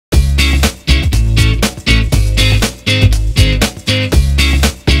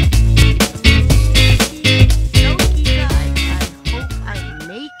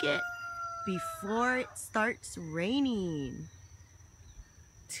starts raining.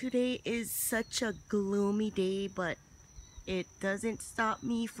 Today is such a gloomy day, but it doesn't stop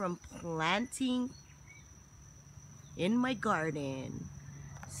me from planting in my garden.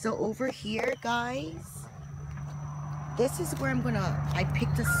 So over here, guys, this is where I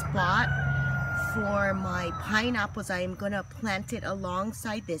picked a spot for my pineapples. I'm gonna plant it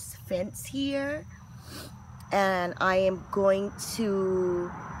alongside this fence here. And I am going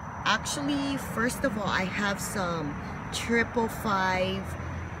to, actually, first of all, I have some 555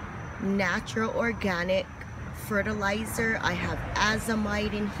 natural organic fertilizer. I have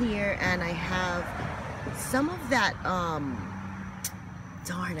azomite in here, and I have some of that, darn,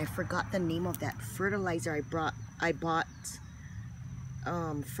 I forgot the name of that fertilizer I bought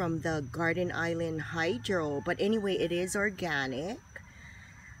from the Garden Island Hydro. But anyway, it is organic.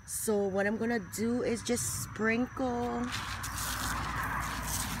 So what I'm gonna do is just sprinkle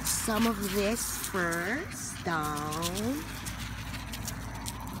some of this first down.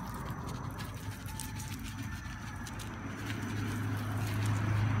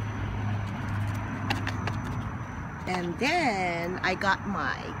 And then I got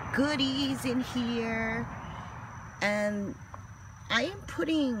my goodies in here, and I am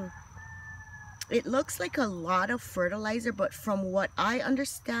putting, it looks like a lot of fertilizer, but from what I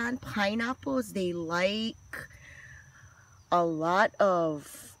understand, pineapples, they like a lot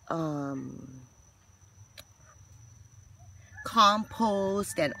of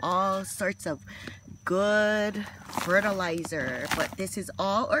compost and all sorts of good fertilizer. But this is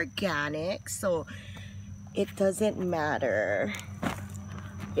all organic, so it doesn't matter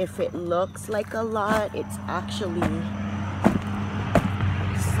if it looks like a lot. It's actually,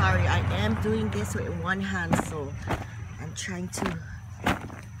 sorry, I am doing this with one hand, so I'm trying to,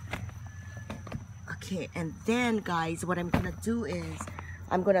 okay. And then guys, what I'm gonna do is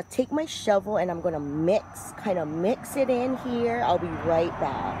I'm gonna take my shovel and I'm gonna kind of mix it in here. I'll be right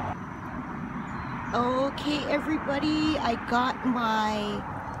back. Okay, everybody, I got my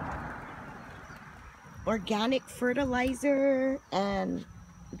organic fertilizer and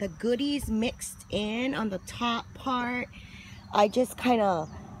the goodies mixed in on the top part. I just kind of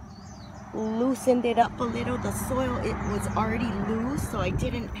loosened it up a little. The soil, it was already loose, so I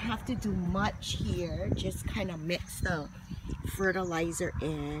didn't have to do much here. Just kind of mix the fertilizer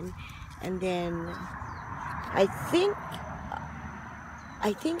in. And then I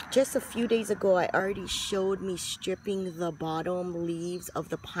think just a few days ago I already showed me stripping the bottom leaves of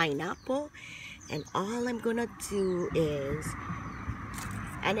the pineapple. And all I'm gonna do is,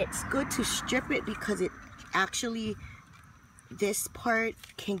 and it's good to strip it because it actually, this part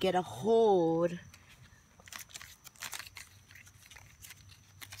can get a hold.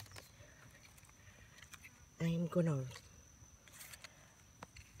 I'm gonna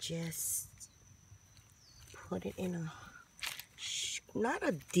just put it in a, not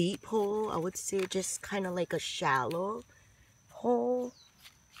a deep hole, I would say just kind of like a shallow hole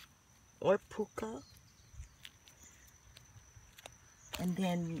or puka. And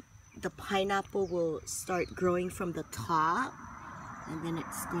then the pineapple will start growing from the top, and then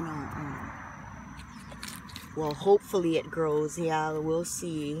it's gonna well, hopefully it grows. Yeah, we'll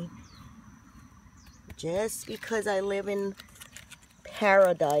see. Just because I live in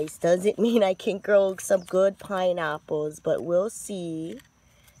paradise doesn't mean I can grow some good pineapples, but we'll see.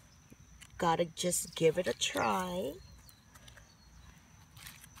 Gotta just give it a try.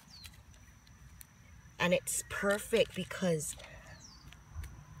 And it's perfect because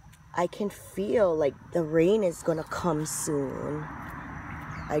I can feel like the rain is gonna come soon.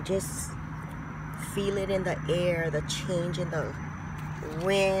 I just feel it in the air, the change in the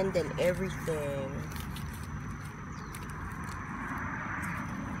wind and everything.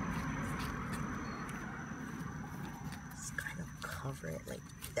 Just kind of cover it like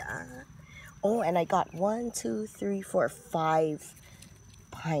that. Oh, and I got 1, 2, 3, 4, 5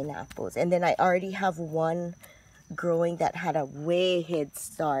 pineapples. And then I already have one growing that had a way head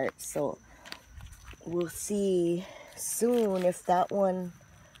start, so we'll see soon if that one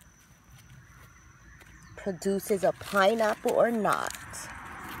produces a pineapple or not.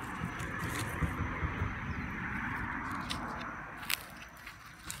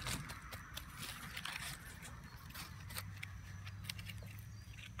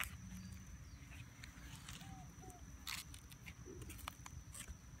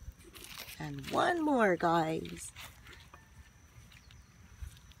 And one more, guys.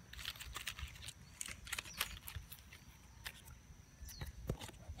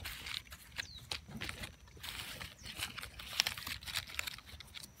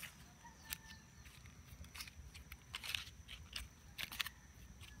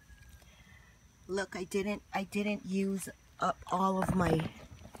 Look, I didn't use up all of my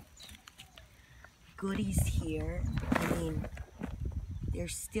goodies here. I mean,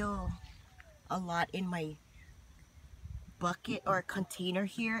 there's still a lot in my bucket or container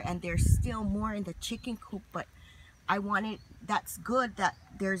here, and there's still more in the chicken coop, but I wanted, that's good that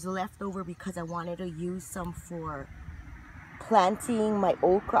there's leftover because I wanted to use some for planting my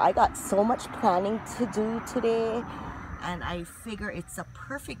okra. I got so much planning to do today, and I figure it's a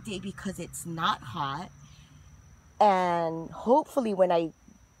perfect day because it's not hot, and hopefully when I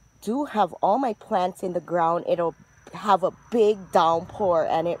do have all my plants in the ground, it'll have a big downpour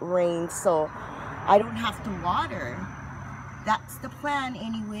and it rains so I don't have to water. That's the plan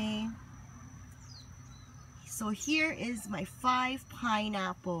anyway. So here is my 5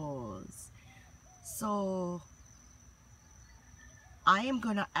 pineapples. So I am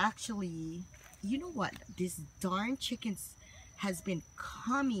gonna actually, you know what, this darn chickens has been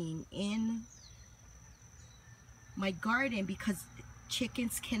coming in my garden because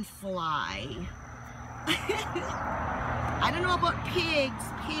chickens can fly. I don't know about pigs.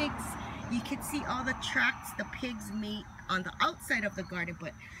 Pigs, you can see all the tracks the pigs make on the outside of the garden,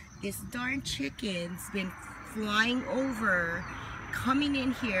 but this darn chicken's been flying over, coming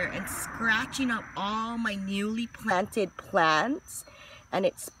in here and scratching up all my newly planted plants, and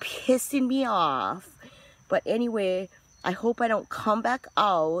it's pissing me off. But anyway, I hope I don't come back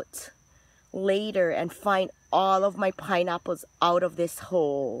out later and find all of my pineapples out of this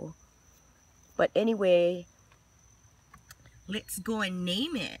hole. But anyway, let's go and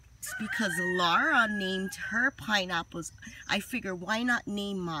name it, because Laura named her pineapples. I figure why not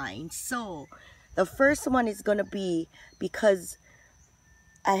name mine? So the first one is gonna be, because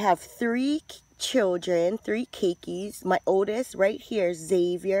I have 3 children, 3 keikis. My oldest right here,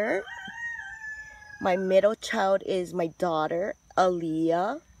 Xavier. My middle child is my daughter,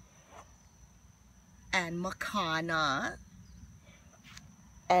 Aloha, and Makana.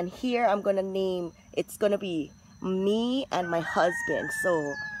 And here I'm gonna name, it's gonna be me and my husband,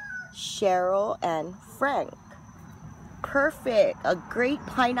 so Cheryl and Frank. Perfect, a great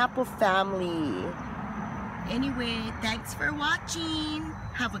pineapple family. Anyway, thanks for watching.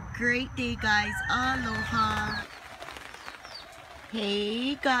 Have a great day, guys. Aloha.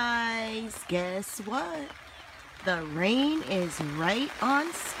 Hey guys, guess what? The rain is right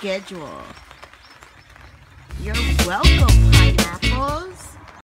on schedule. You're welcome, pineapples.